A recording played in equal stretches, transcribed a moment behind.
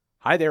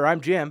Hi there, I'm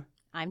Jim.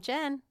 I'm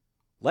Jen.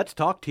 Let's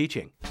talk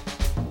teaching.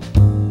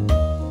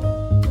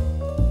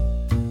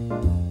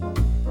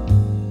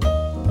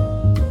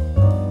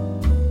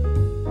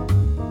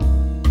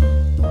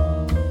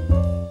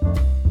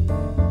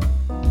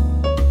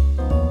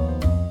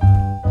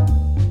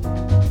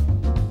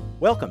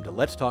 Welcome to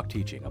Let's Talk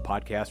Teaching, a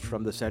podcast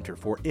from the Center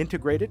for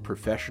Integrated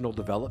Professional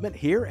Development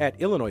here at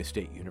Illinois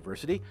State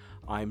University.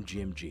 I'm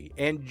Jim G.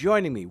 And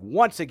joining me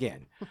once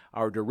again,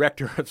 our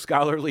Director of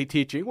Scholarly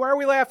Teaching. Why are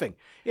we laughing?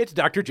 It's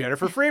Dr.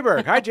 Jennifer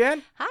Friberg. Hi,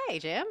 Jen. Hi,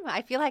 Jim.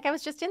 I feel like I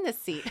was just in this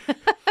seat.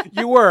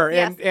 You were,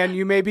 Yes. and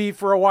you may be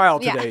for a while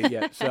Yeah. today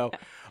yet. So,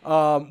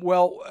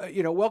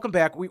 welcome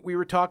back. We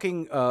were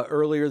talking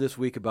earlier this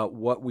week about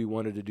what we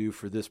wanted to do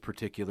for this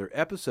particular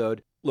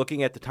episode,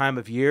 looking at the time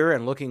of year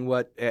and looking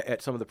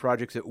at some of the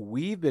projects that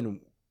we've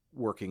been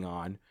working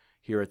on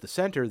here at the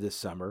center this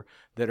summer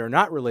that are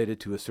not related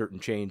to a certain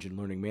change in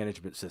learning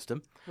management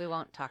system. We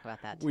won't talk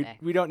about that today.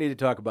 We don't need to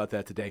talk about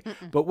that today.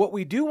 But what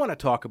we do want to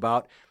talk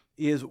about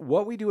is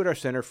what we do at our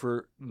Center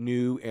for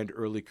New and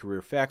Early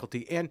Career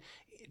Faculty, and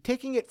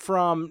taking it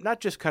from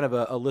not just kind of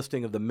a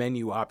listing of the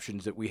menu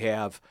options that we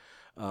have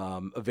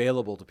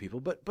available to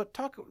people, but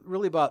talk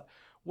really about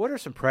what are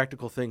some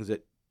practical things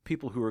that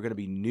people who are going to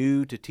be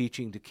new to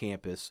teaching to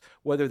campus,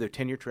 whether they're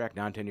tenure track,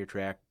 non-tenure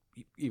track,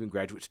 even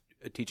graduate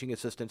teaching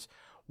assistants,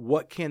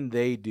 what can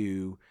they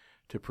do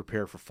to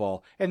prepare for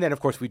fall? And then, of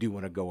course, we do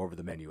want to go over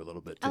the menu a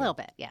little bit, too. A little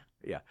bit, yeah.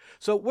 Yeah.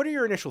 So what are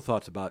your initial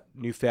thoughts about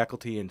new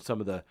faculty and some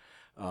of the,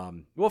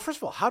 well, first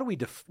of all, how do we,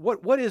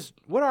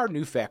 what are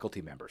new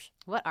faculty members?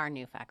 What are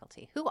new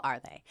faculty? Who are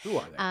they? Who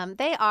are they?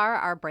 They are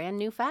our brand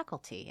new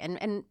faculty.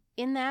 And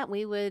in that,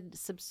 we would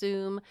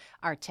subsume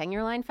our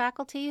tenure line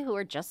faculty who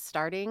are just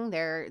starting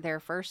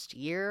their first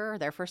year,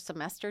 their first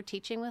semester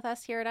teaching with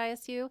us here at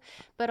ISU,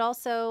 but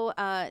also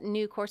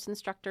new course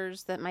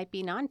instructors that might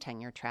be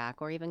non-tenure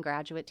track or even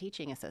graduate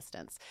teaching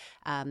assistants.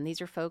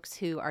 These are folks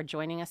who are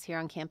joining us here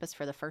on campus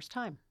for the first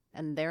time.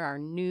 And they're our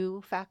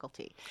new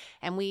faculty.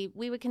 And we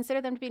would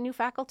consider them to be new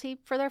faculty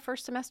for their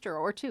first semester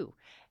or two.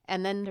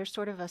 And then there's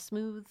sort of a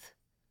smooth,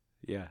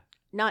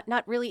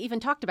 not really even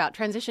talked about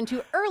transition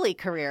to early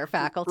career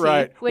faculty.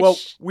 Right. Well,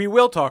 we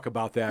will talk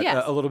about that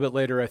Yes. a little bit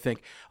later, I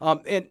think.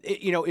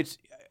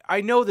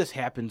 I know this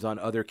happens on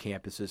other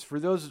campuses. For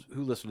those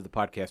who listen to the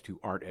podcast who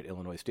aren't at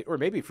Illinois State, or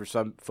maybe for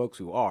some folks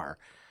who are,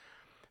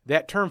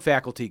 that term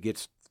faculty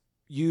gets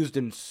used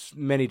in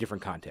many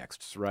different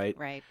contexts, right?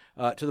 Right.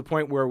 To the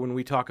point where when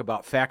we talk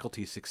about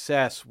faculty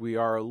success, we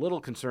are a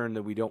little concerned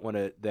that we don't want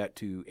that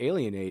to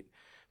alienate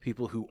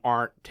people who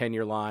aren't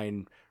tenure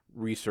line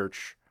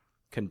research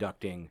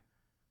conducting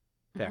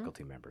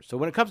faculty members. So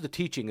when it comes to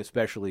teaching,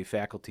 especially,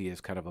 faculty is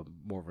kind of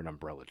more of an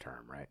umbrella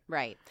term, right?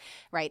 Right.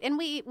 And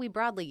we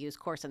broadly use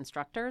course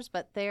instructors,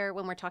 but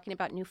when we're talking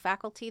about new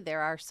faculty,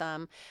 there are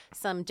some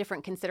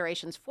different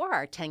considerations for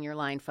our tenure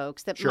line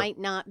folks that might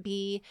not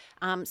be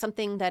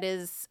something that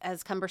is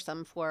as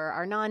cumbersome for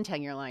our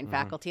non-tenure line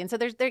faculty. And so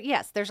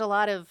there's a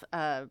lot of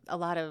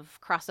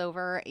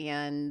crossover,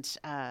 and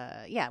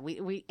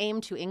we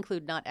aim to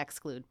include, not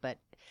exclude, but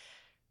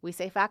we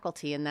say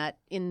faculty, and that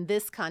in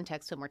this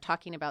context, when we're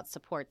talking about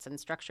supports and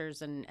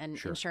structures and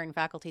ensuring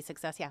faculty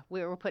success,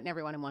 we're putting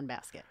everyone in one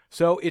basket.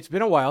 So it's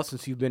been a while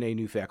since you've been a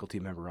new faculty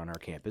member on our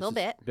campus. A little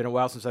bit. It's been a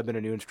while since I've been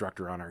a new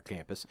instructor on our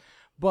campus.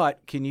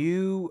 But can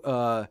you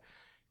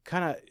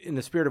kind of, in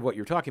the spirit of what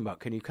you're talking about,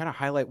 can you kind of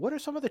highlight what are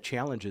some of the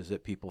challenges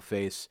that people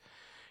face?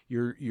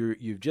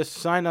 You've just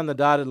signed on the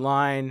dotted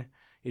line.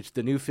 It's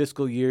the new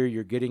fiscal year.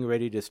 You're getting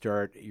ready to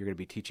start. You're going to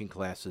be teaching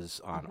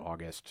classes on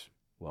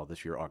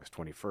this year, August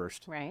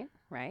 21st.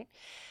 Right.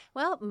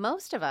 Well,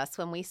 most of us,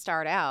 when we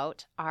start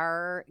out,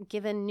 are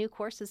given new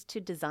courses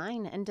to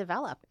design and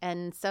develop.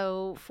 And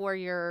so for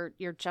your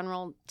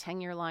general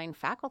tenure line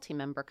faculty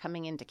member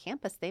coming into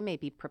campus, they may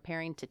be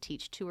preparing to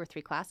teach 2 or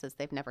 3 classes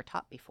they've never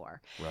taught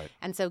before. Right.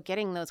 And so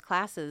getting those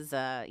classes,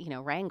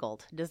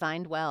 wrangled,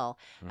 designed well,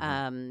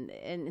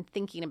 and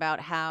thinking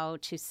about how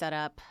to set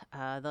up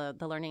the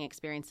learning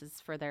experiences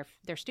for their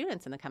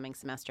students in the coming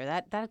semester,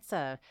 that's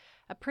a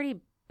pretty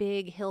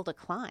big hill to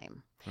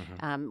climb.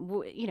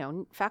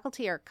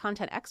 Faculty are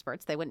content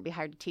experts. They wouldn't be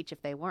hired to teach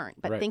if they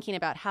weren't. But thinking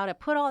about how to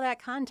put all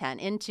that content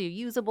into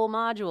usable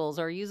modules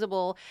or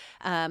usable,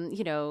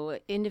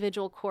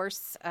 individual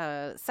course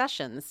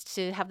sessions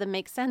to have them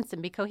make sense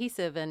and be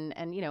cohesive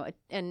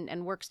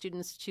and work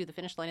students to the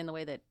finish line in the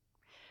way that,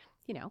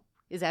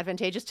 is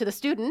advantageous to the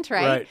student,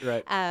 right?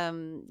 Right.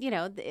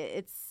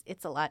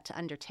 It's a lot to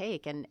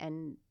undertake,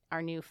 and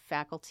our new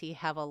faculty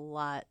have a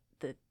lot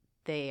that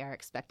they are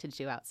expected to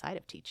do outside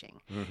of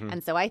teaching.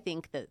 And so I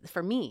think that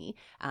for me,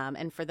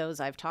 and for those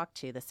I've talked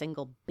to, the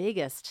single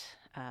biggest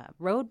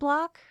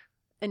roadblock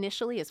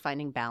initially is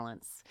finding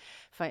balance,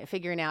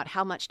 figuring out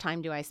how much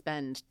time do I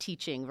spend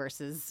teaching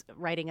versus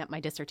writing up my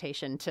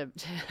dissertation to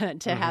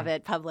have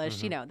it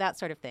published, that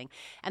sort of thing.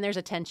 And there's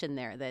a tension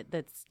there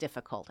that's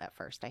difficult at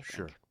first, I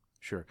think.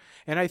 Sure.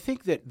 And I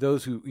think that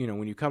those who,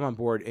 when you come on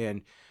board,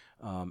 and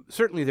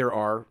certainly there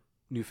are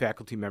new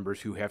faculty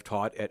members who have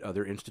taught at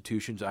other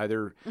institutions,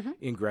 either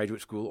in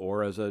graduate school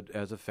or as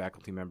a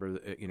faculty member,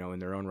 in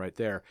their own right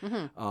there,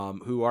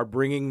 who are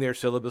bringing their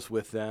syllabus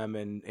with them,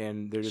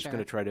 and they're just going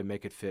to try to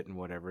make it fit and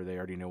whatever. They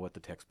already know what the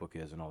textbook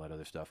is and all that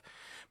other stuff.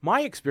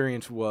 My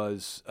experience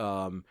was,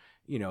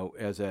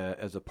 as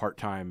a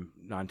part-time,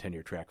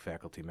 non-tenure track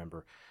faculty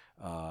member,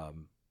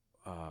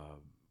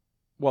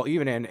 well,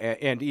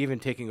 even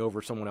taking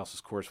over someone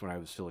else's course when I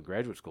was still in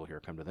graduate school here,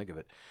 come to think of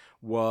it,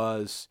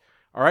 was,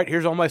 all right,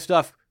 here's all my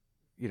stuff,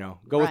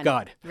 go with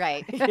God.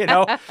 Right.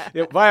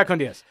 Vaya con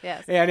Dios.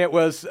 Yes. And it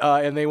was,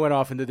 and they went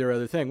off and did their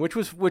other thing, which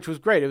was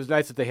great. It was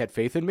nice that they had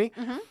faith in me.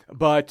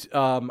 But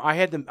I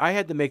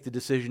had to make the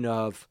decision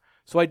of,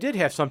 so I did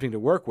have something to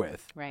work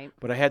with. Right.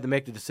 But I had to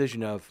make the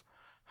decision of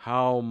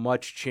how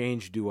much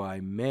change do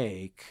I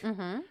make?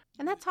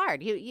 And that's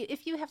hard. You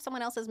if you have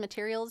someone else's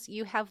materials,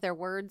 you have their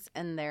words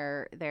and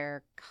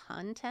their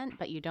content,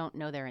 but you don't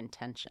know their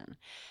intention.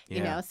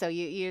 So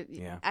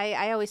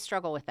I always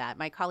struggle with that.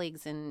 My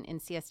colleagues in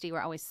CSD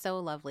were always so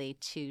lovely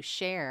to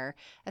share,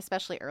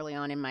 especially early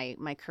on in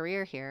my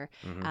career here.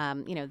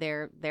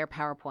 Their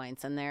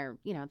PowerPoints and their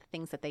the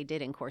things that they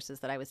did in courses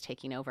that I was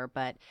taking over,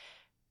 but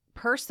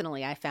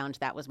personally, I found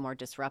that was more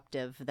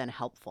disruptive than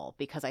helpful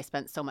because I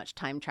spent so much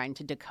time trying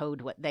to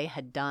decode what they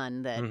had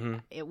done that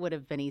it would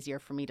have been easier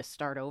for me to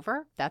start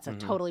over. That's a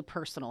totally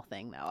personal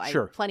thing,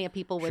 though. Plenty of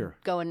people would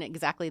go in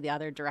exactly the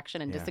other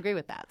direction and disagree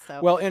with that. So,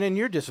 well, and in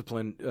your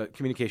discipline,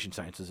 communication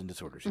sciences and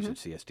disorders, you said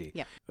CSD.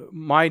 Yeah.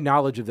 My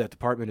knowledge of that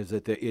department is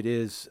that it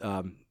is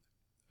a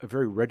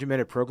very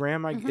regimented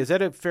program. Is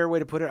that a fair way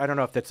to put it? I don't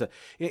know if that's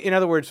in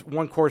other words,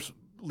 one course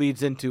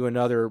leads into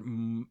another.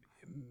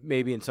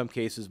 Maybe in some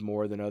cases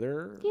more than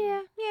other. Yeah.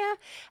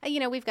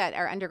 We've got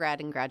our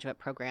undergrad and graduate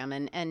program,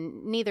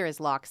 and neither is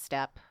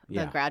lockstep.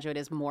 The graduate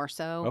is more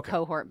so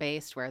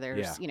cohort-based, where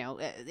there's,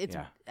 it's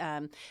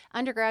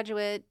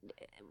undergraduate.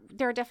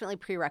 There are definitely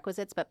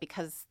prerequisites, but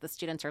because the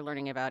students are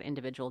learning about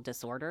individual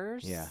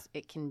disorders,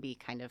 it can be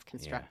kind of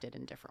constructed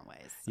in different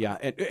ways. So. Yeah,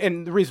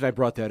 and the reason I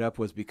brought that up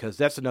was because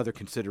that's another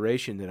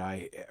consideration that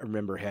I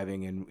remember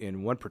having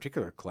in one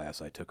particular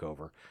class I took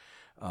over.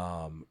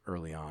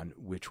 Early on,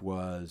 which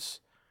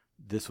was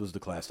this was the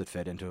class that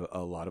fed into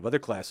a lot of other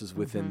classes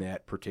within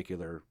that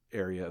particular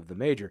area of the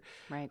major.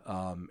 Right.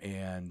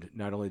 And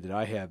not only did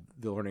I have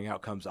the learning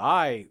outcomes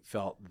I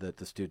felt that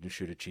the students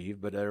should achieve,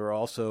 but there were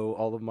also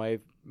all of my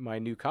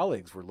new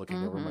colleagues were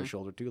looking over my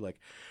shoulder too. Like,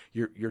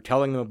 you're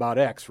telling them about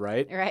X,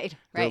 right? Right.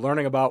 They're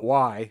learning about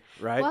Y,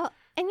 right? Well,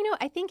 and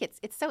I think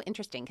it's so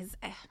interesting because.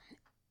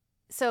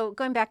 So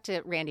going back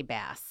to Randy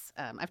Bass,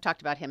 I've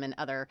talked about him in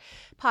other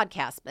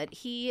podcasts, but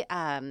he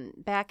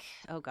back,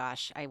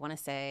 I want to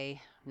say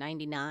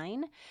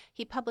 99,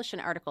 he published an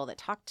article that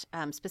talked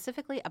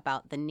specifically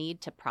about the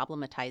need to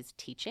problematize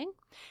teaching,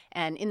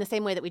 and in the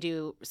same way that we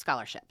do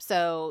scholarship.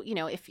 So,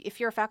 if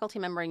you're a faculty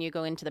member and you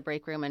go into the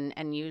break room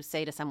and you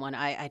say to someone,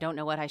 I don't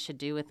know what I should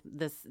do with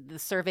the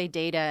survey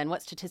data and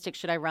what statistics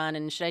should I run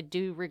and should I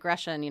do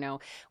regression,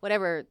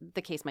 whatever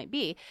the case might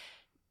be,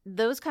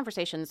 those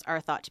conversations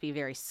are thought to be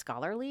very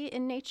scholarly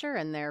in nature,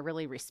 and they're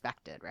really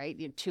respected,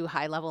 right? Two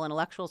high-level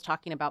intellectuals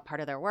talking about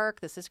part of their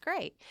work. This is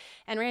great.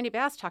 And Randy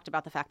Bass talked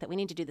about the fact that we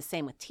need to do the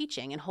same with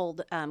teaching and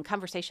hold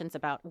conversations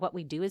about what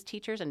we do as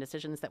teachers and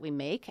decisions that we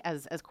make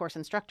as course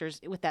instructors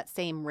with that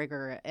same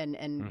rigor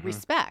and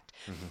respect.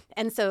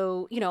 And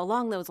so,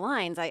 along those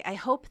lines, I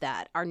hope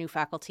that our new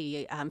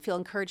faculty feel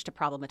encouraged to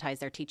problematize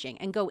their teaching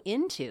and go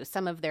into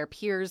some of their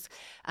peers'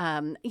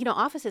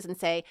 offices and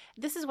say,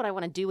 this is what I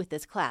want to do with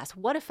this class.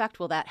 What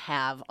effect will that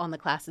have on the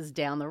classes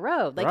down the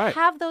road?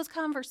 Have those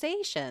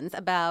conversations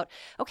about,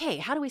 okay,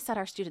 how do we set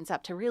our students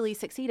up to really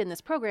succeed in this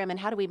program, and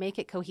how do we make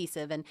it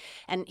cohesive? And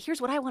here's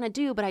what I want to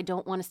do, but I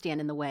don't want to stand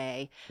in the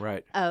way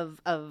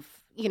of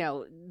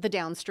the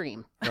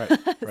downstream.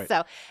 Right.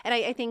 So, and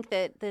I think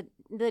that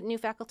the new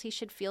faculty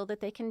should feel that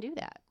they can do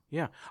that.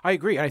 Yeah, I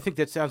agree. And I think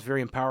that sounds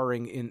very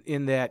empowering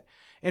in that,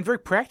 and very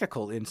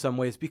practical in some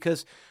ways,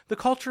 because the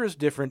culture is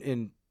different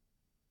in.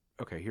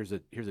 Okay, here's a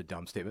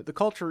dumb statement. The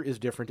culture is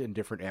different in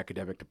different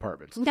academic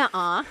departments.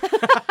 Nuh-uh.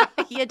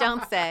 You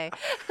don't say.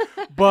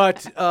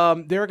 But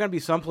there are going to be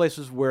some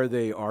places where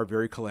they are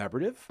very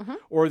collaborative,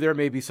 or there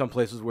may be some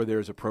places where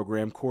there's a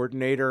program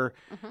coordinator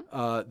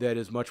that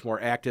is much more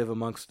active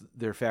amongst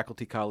their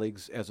faculty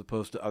colleagues as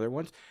opposed to other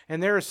ones.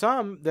 And there are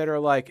some that are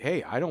like,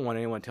 hey, I don't want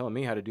anyone telling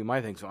me how to do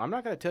my thing, so I'm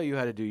not going to tell you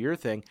how to do your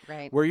thing,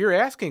 where you're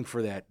asking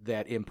for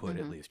that input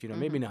at least.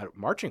 Maybe not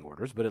marching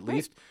orders, but at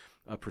least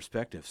a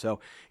perspective. So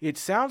it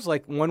sounds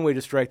like one way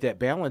to strike that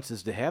balance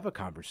is to have a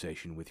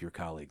conversation with your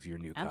colleagues, your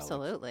new colleagues.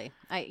 Absolutely.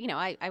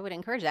 I would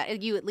encourage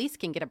that. You at least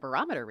can get a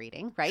barometer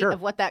reading, right,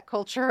 of what that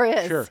culture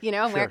is,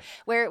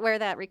 where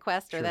that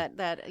request or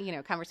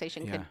that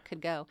conversation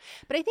could go.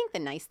 But I think the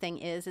nice thing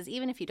is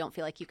even if you don't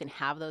feel like you can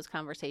have those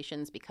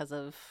conversations because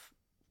of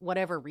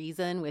whatever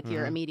reason with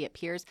your immediate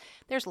peers,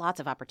 there's lots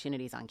of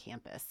opportunities on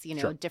campus,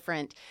 Sure.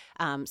 different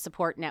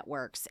support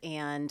networks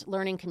and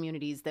learning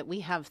communities that we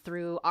have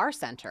through our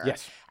center.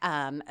 Yes.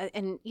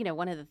 And,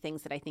 one of the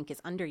things that I think is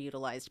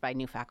underutilized by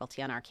new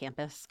faculty on our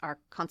campus are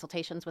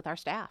consultations with our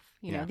staff.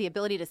 The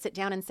ability to sit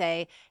down and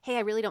say, hey,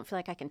 I really don't feel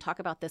like I can talk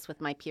about this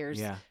with my peers.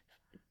 Yeah.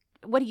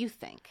 What do you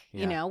think?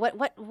 Yeah.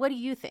 What do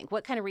you think?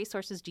 What kind of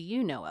resources do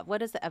you know of? What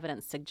does the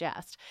evidence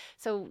suggest?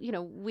 So,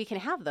 we can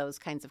have those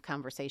kinds of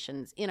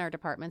conversations in our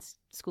departments,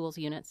 schools,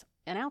 units,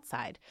 and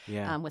outside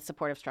with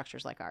supportive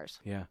structures like ours.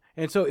 Yeah.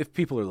 And so if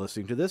people are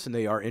listening to this and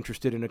they are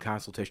interested in a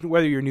consultation,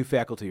 whether you're new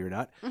faculty or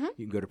not,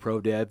 you can go to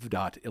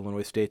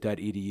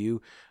prodev.illinoisstate.edu.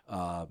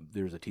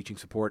 There's a teaching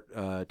support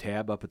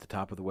tab up at the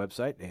top of the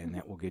website, and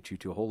that will get you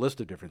to a whole list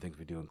of different things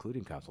we do,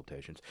 including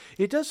consultations.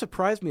 It does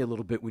surprise me a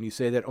little bit when you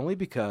say that, only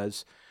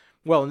because,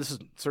 well, and this is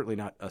certainly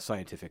not a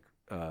scientific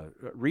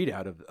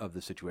readout of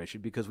the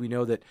situation, because we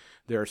know that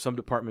there are some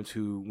departments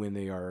who, when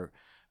they are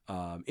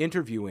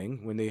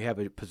interviewing, when they have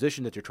a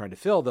position that they're trying to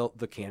fill,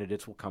 the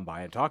candidates will come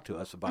by and talk to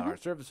us about our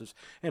services,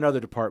 and other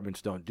departments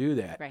don't do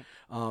that. Right.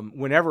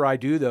 Whenever I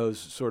do those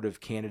sort of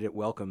candidate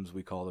welcomes,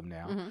 we call them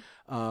now,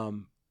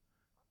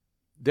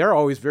 they're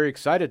always very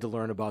excited to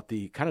learn about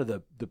the kind of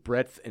the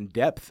breadth and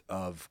depth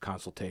of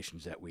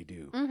consultations that we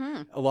do.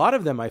 A lot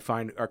of them I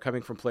find are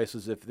coming from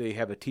places, if they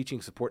have a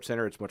teaching support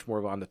center, it's much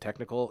more on the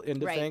technical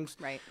end of things.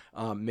 Right.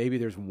 Maybe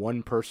there's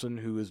one person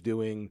who is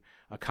doing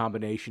a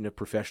combination of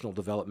professional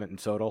development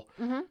and SOTL,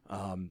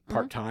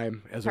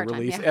 part-time as a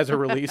release,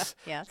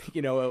 Yes.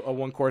 A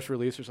one-course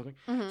release or something.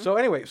 So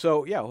anyway,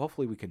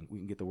 hopefully we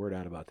can get the word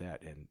out about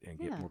that and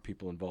get more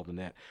people involved in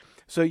that.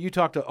 So you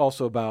talked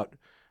also about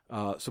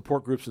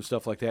support groups and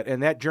stuff like that.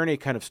 And that journey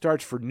kind of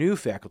starts for new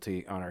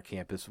faculty on our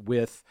campus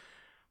with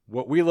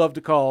what we love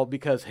to call,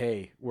 because,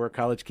 hey, we're a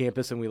college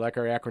campus and we like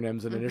our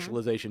acronyms and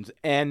initializations,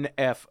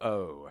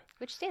 NFO.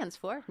 Which stands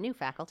for New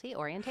Faculty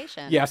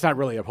Orientation. Yeah, it's not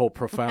really a whole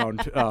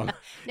profound...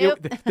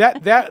 Nope.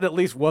 that at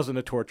least wasn't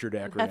a tortured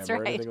acronym. That's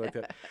right. Or anything like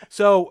that.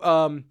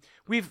 So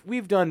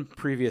we've done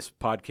previous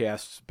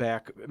podcasts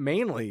back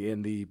mainly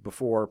in the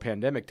before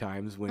pandemic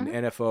times when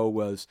NFO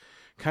was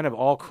kind of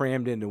all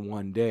crammed into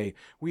one day.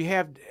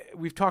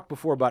 We've talked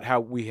before about how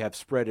we have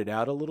spread it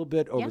out a little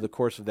bit over the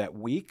course of that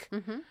week.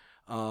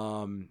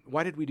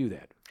 Why did we do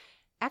that?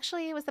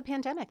 Actually, it was the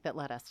pandemic that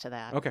led us to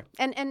that. Okay.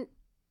 And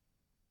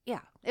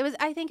yeah,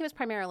 I think it was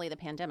primarily the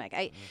pandemic.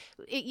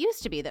 It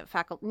used to be that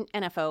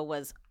NFO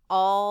was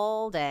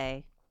all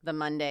day the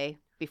Monday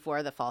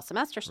before the fall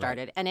semester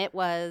started, and it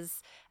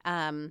was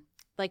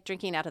like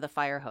drinking out of the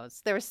fire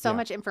hose. There was so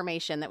much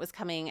information that was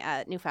coming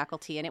at new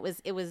faculty, and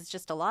it was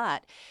just a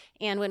lot.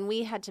 And when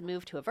we had to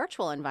move to a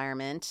virtual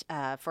environment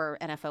for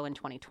NFO in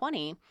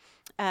 2020,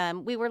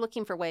 we were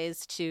looking for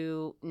ways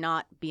to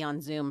not be on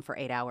Zoom for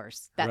 8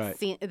 hours. That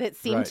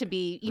seemed to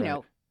be,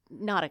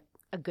 not a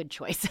good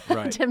choice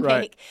to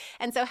make.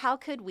 And so how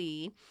could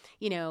we,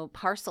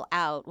 parcel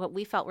out what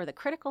we felt were the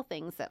critical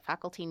things that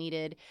faculty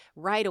needed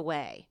right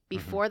away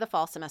before the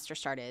fall semester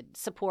started: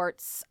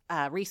 supports,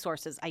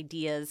 resources,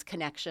 ideas,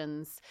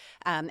 connections.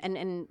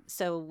 And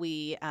so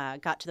we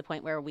got to the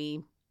point where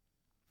we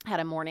had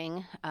a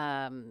morning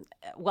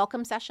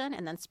welcome session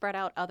and then spread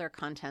out other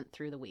content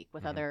through the week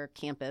with other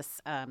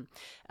campus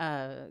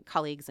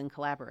colleagues and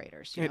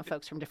collaborators,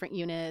 folks from different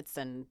units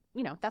and,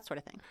 that sort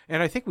of thing.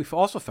 And I think we've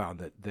also found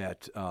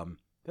that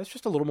that's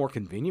just a little more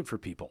convenient for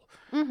people,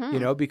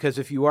 because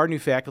if you are new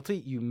faculty,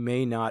 you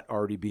may not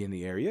already be in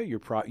the area. You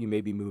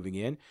may be moving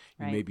in.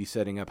 You may be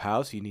setting up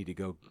house. You need to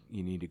go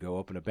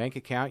open a bank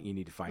account. You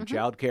need to find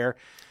childcare.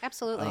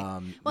 Absolutely.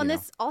 And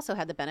this also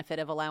had the benefit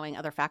of allowing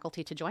other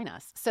faculty to join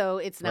us. So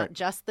it's not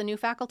just the new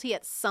faculty;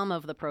 it's some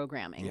of the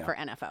programming for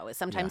NFO.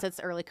 Sometimes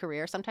it's early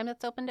career. Sometimes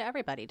it's open to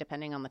everybody,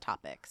 depending on the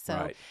topic.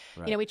 So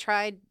we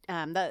tried.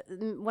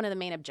 One of the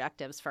main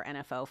objectives for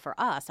NFO for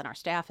us and our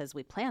staff as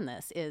we plan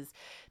this is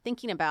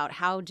thinking about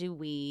how do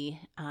we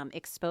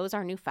expose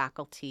our new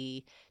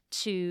faculty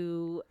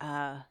to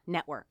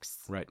networks.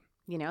 Right.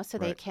 So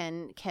they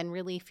can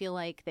really feel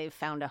like they've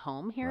found a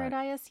home here at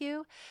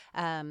ISU.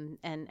 And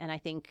I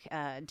think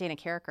Dana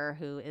Carricker,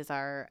 who is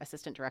our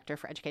Assistant Director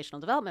for Educational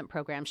Development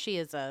Program, she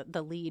is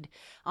the lead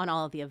on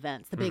all of the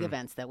events, the big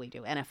events that we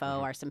do,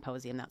 NFO, our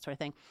symposium, that sort of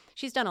thing.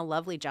 She's done a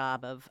lovely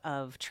job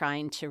of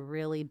trying to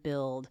really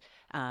build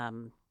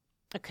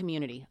a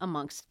community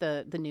amongst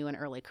the new and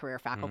early career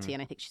faculty,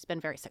 and I think she's been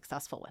very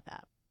successful with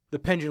that. The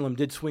pendulum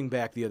did swing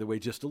back the other way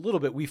just a little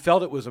bit. We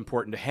felt it was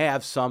important to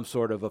have some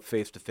sort of a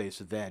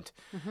face-to-face event.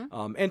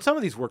 And some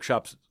of these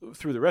workshops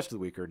through the rest of the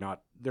week they're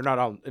not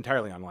all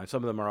entirely online.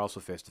 Some of them are also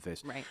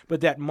face-to-face. Right.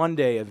 But that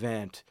Monday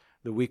event,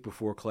 the week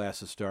before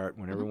classes start,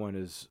 when everyone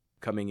is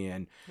coming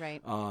in,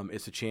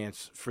 it's a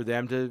chance for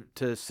them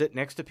to sit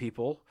next to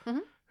people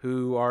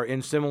who are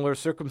in similar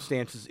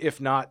circumstances, if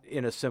not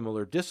in a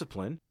similar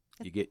discipline.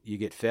 You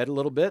get fed a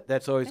little bit.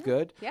 That's always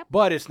good. Yep.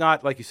 But it's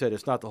not, like you said,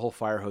 it's not the whole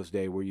fire hose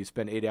day where you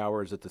spend 8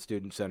 hours at the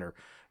student center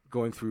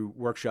going through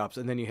workshops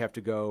and then you have to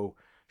go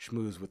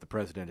schmooze with the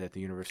president at the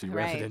university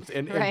Right. residence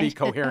and Right. be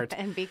coherent.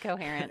 And be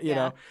coherent. You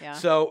know, Yeah.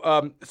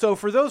 so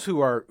for those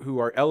who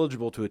are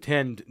eligible to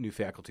attend new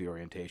faculty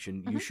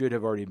orientation, you should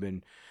have already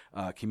been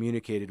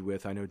communicated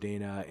with. I know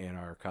Dana and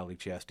our colleague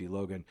Chastity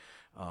Logan.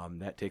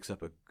 That takes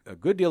up a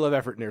good deal of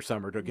effort in their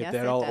summer to get Yes,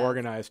 that it all does.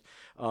 organized.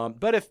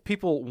 But if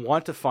people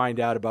want to find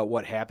out about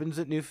what happens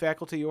at new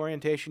faculty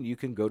orientation, you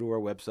can go to our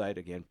website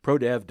again,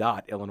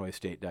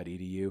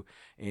 prodev.illinoisstate.edu,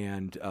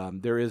 and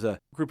there is a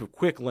group of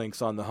quick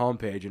links on the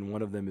homepage, and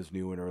one of them is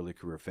new and early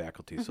career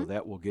faculty, so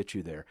that will get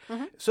you there.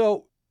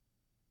 So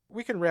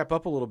we can wrap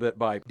up a little bit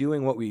by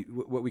doing what we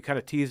kind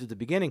of teased at the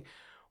beginning.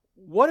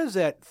 What does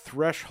that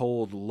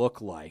threshold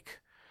look like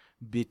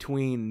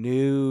between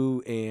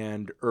new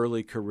and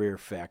early career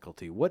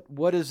faculty?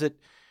 What is it?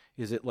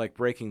 Is it like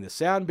breaking the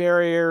sound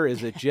barrier?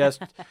 Is it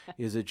just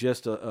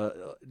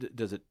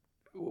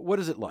what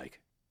is it like?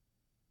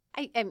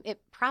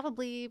 It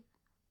probably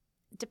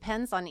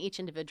depends on each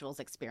individual's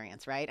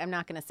experience, right? I'm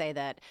not going to say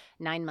that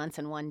 9 months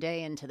and 1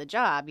 day into the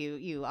job,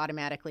 you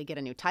automatically get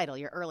a new title.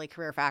 You're early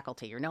career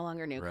faculty. You're no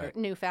longer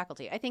new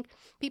faculty. I think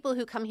people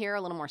who come here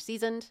a little more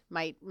seasoned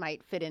might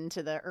fit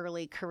into the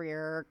early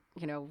career,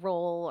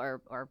 role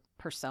or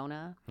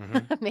persona,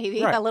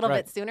 maybe a little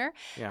bit sooner.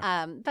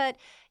 Yeah. But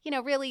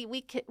really,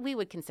 we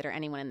would consider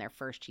anyone in their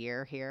first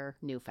year here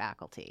new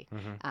faculty,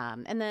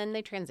 and then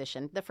they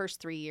transition. The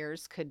first 3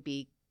 years could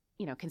be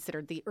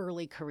considered the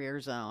early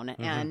career zone.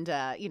 And,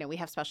 we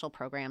have special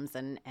programs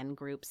and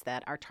groups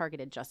that are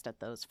targeted just at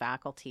those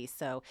faculty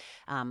so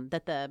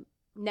that the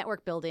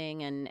network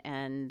building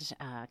and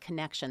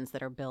connections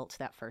that are built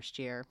that first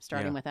year,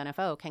 starting with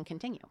NFO, can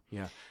continue.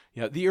 Yeah.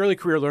 The early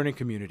career learning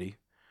community,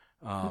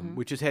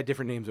 which has had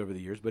different names over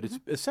the years, but it's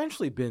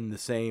essentially been the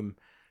same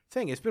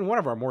thing. It's been one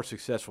of our more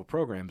successful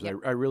programs,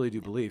 I really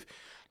do believe.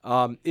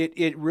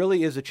 It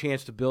really is a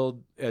chance to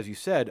build, as you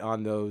said,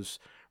 on those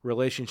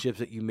relationships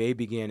that you may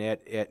begin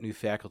at new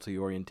faculty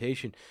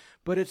orientation,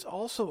 but it's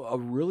also a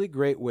really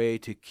great way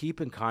to keep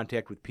in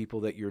contact with people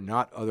that you're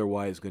not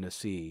otherwise going to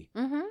see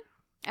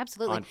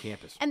Absolutely. on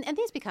campus. And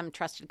these become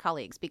trusted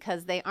colleagues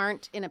because they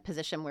aren't in a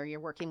position where you're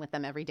working with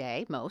them every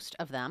day, most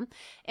of them.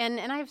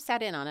 And I've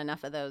sat in on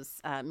enough of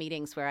those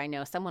meetings where I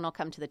know someone will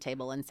come to the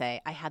table and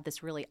say, I had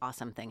this really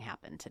awesome thing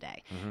happen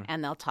today.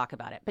 And they'll talk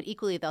about it. But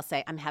equally, they'll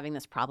say, I'm having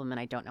this problem and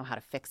I don't know how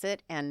to fix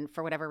it. And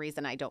for whatever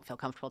reason, I don't feel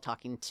comfortable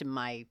talking to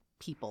my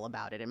people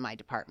about it in my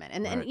department.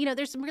 And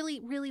there's some really,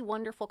 really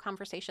wonderful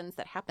conversations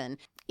that happen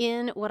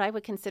in what I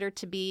would consider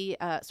to be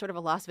sort of a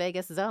Las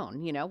Vegas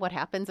zone. What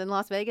happens in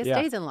Las Vegas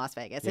stays in Las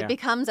Vegas. It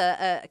becomes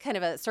a kind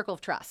of a circle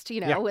of trust,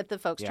 with the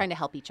folks trying to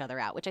help each other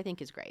out, which I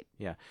think is great.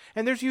 Yeah.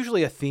 And there's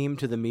usually a theme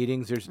to the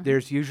meetings.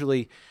 There's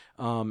usually,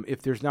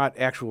 if there's not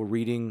actual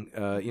reading,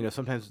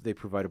 sometimes they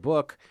provide a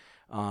book.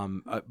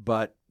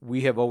 But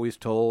we have always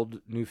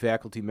told new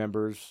faculty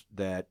members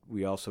that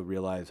we also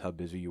realize how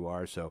busy you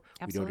are, so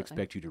we don't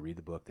expect you to read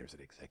the book. There's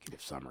an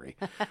executive summary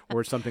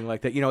or something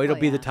like that. It'll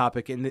be the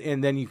topic,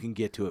 and then you can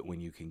get to it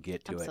when you can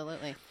get to it.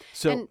 Absolutely.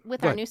 So, and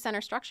with our new center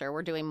structure,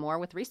 we're doing more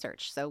with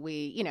research. So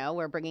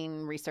we're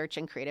bringing research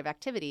and creative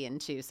activity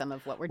into some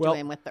of what we're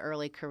doing with the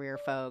early career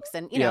folks,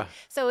 and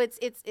so it's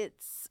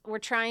we're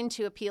trying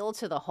to appeal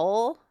to the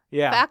whole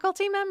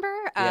faculty member,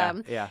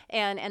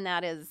 and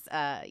that is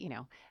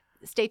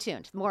stay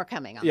tuned. More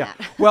coming on that.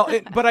 Well,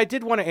 but I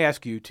did want to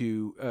ask you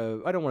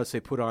to, I don't want to say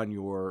put on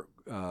your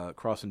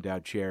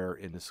cross-endowed chair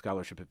in the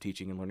Scholarship of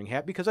Teaching and Learning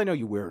hat, because I know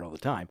you wear it all the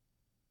time.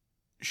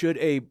 Should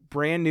a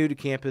brand new to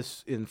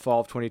campus in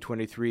fall of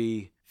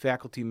 2023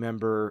 faculty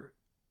member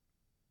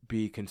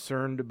be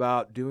concerned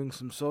about doing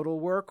some SOTL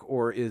work,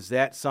 or is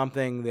that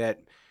something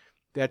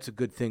that's a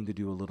good thing to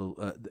do a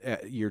little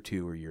year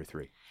 2 or year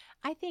 3?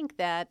 I think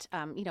that,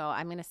 I'm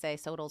going to say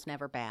SOTL's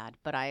never bad,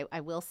 but I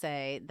will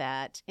say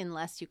that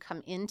unless you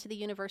come into the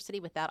university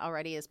with that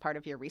already as part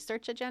of your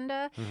research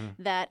agenda,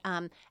 that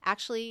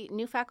actually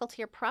new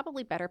faculty are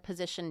probably better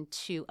positioned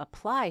to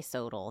apply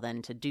SOTL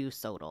than to do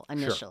SOTL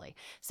initially.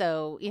 Sure.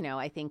 So,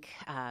 I think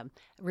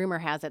rumor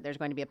has it there's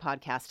going to be a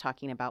podcast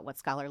talking about what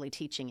scholarly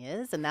teaching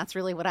is, and that's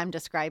really what I'm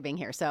describing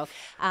here. So,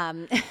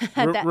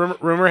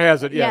 rumor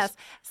has it, yes.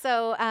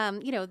 So,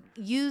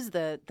 use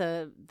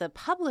the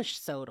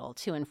published SOTL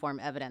to inform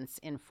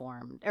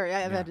evidence-informed or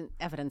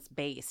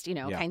evidence-based,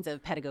 kinds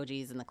of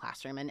pedagogies in the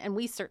classroom. And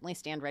we certainly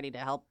stand ready to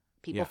help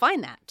people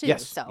find that too.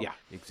 Yes. So. Yeah,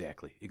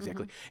 exactly.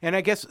 And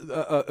I guess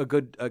a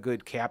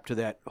good cap to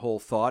that whole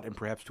thought, and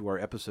perhaps to our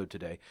episode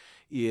today,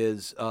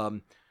 is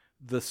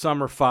the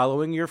summer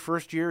following your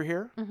first year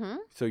here.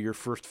 So your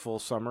first full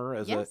summer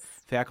as a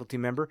faculty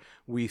member,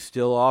 we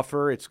still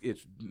offer, it's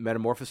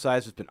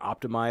metamorphosized, it's been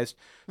optimized,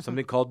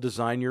 something called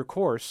Design Your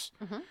Course.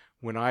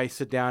 When I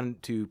sit down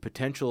to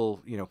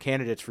potential,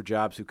 candidates for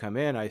jobs who come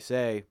in, I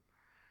say,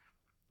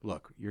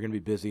 look, you're going to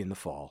be busy in the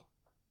fall.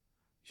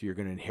 So you're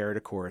going to inherit a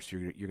course.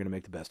 You're going to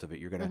make the best of it.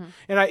 You're going to,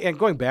 and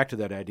going back to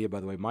that idea, by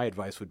the way, my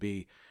advice would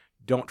be,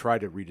 don't try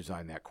to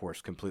redesign that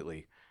course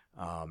completely.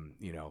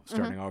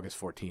 Starting August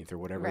 14th or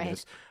whatever it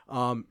is.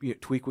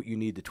 Tweak what you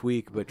need to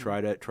tweak, but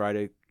try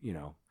to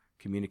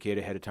Communicate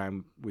ahead of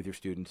time with your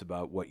students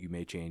about what you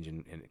may change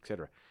and et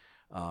cetera.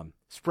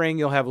 Spring,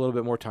 you'll have a little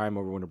bit more time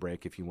over winter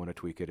break if you want to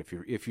tweak it.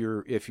 If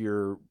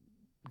you're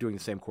doing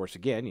the same course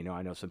again,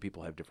 I know some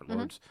people have different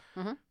loads.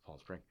 Fall and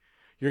spring.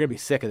 You're going to be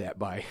sick of that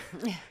by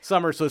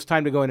summer, so it's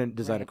time to go in and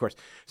design a course.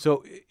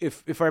 So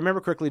if I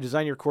remember correctly,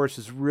 design your course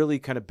is really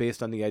kind of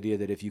based on the idea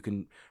that if you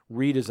can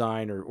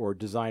redesign or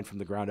design from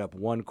the ground up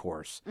one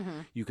course,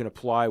 you can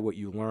apply what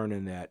you learn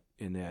in that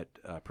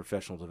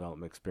professional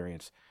development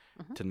experience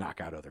to knock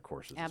out other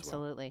courses.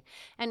 Absolutely.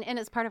 As well. And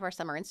as part of our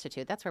Summer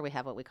Institute, that's where we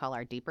have what we call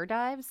our deeper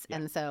dives. Yeah.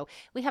 And so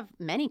we have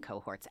many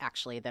cohorts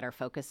actually that are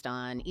focused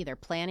on either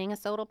planning a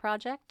SOTL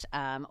project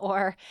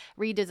or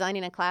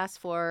redesigning a class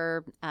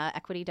for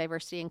equity,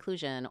 diversity,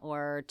 inclusion,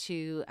 or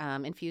to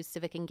infuse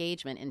civic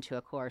engagement into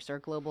a course or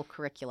global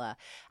curricula.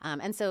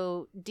 And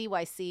so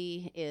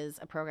DYC is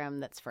a program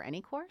that's for any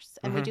course.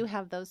 And we do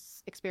have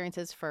those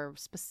experiences for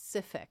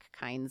specific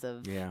kinds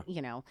of,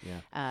 content.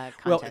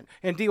 Well,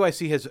 and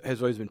DYC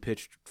has always been pitched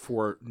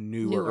for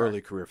newer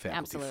early career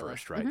faculty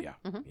first, right? Yeah.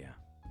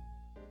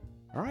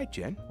 All right,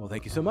 Jen. Well,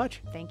 thank you so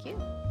much. Thank you.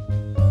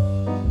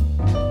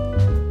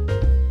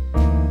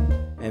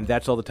 And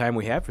that's all the time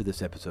we have for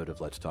this episode of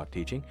Let's Talk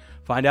Teaching.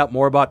 Find out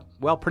more about,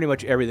 pretty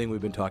much everything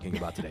we've been talking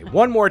about today.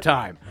 One more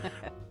time.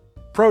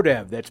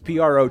 ProDev, that's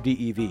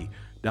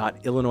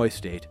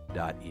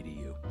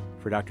PRODEV.illinoisstate.edu.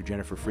 For Dr.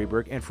 Jennifer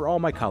Friberg and for all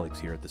my colleagues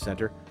here at the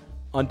Center,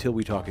 until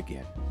we talk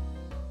again,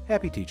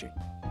 happy teaching.